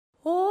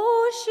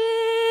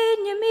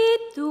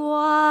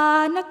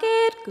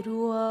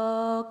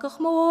grwch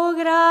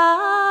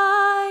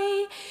mograi,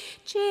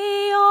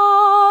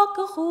 Cheok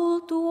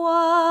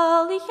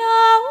hultual ich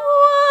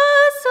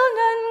awasel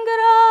yn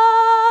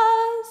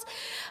gras,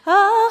 a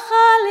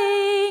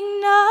chaling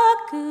na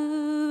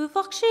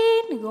gyfach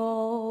sy'n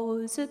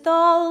gos y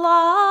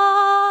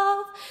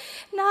dolaf,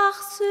 nach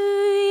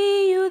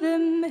swy yw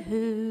ddim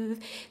hyf,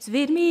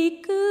 sfyd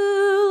mi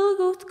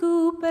gylgwt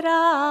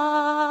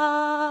gwbrach.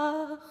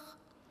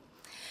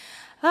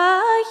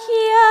 A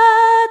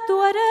chiad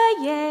o'r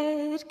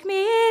ierg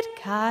mi'r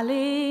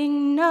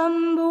caling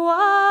nam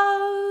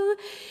bwaw,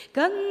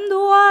 gan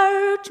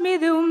dwart mi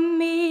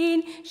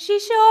ddwmin, si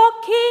sio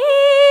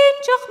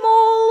cyntiach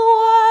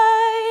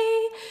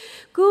molwai,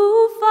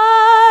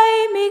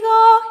 gwfai mi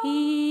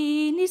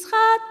gohin is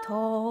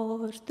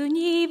chator dwn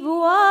i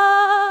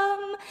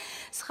fwam,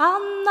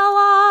 schan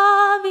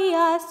alafi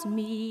as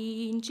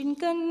min sy'n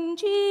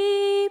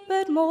gynji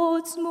byr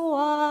mods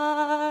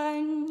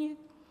mwan.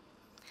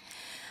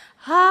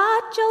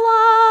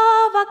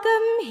 Hatjalaf ac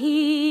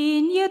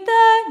ymhyn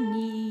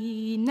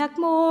ydyn ac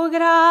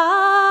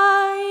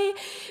mograi,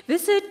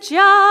 fys y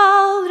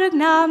jal rhyg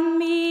na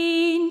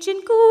min sy'n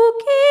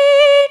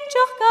gwgyn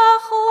joch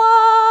gachla,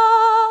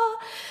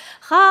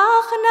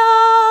 chach na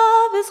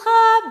fys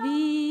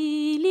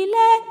chafil i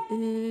le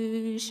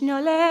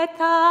ysnio le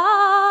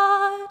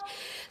tar,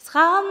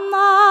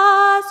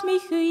 schamas mi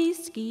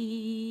chwysgi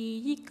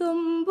i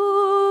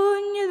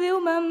gymbwn ddiw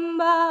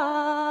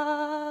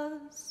mymbas.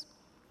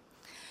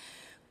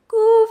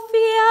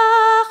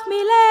 Gwfiach mi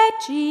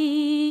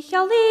ledri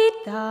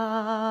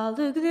chalidal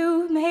y gddw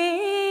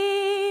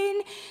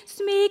mhen,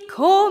 smi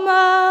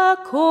coma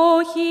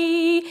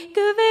cochi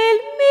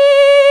gyfel mi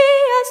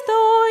as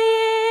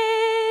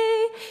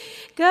doie,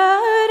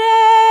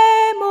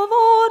 gyrem o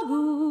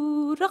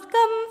forgwr o'ch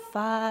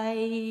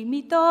gymffai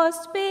mi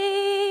dos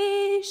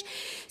besh,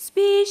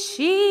 sbi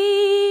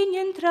sy'n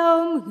yn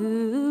traum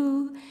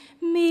hwyl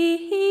mi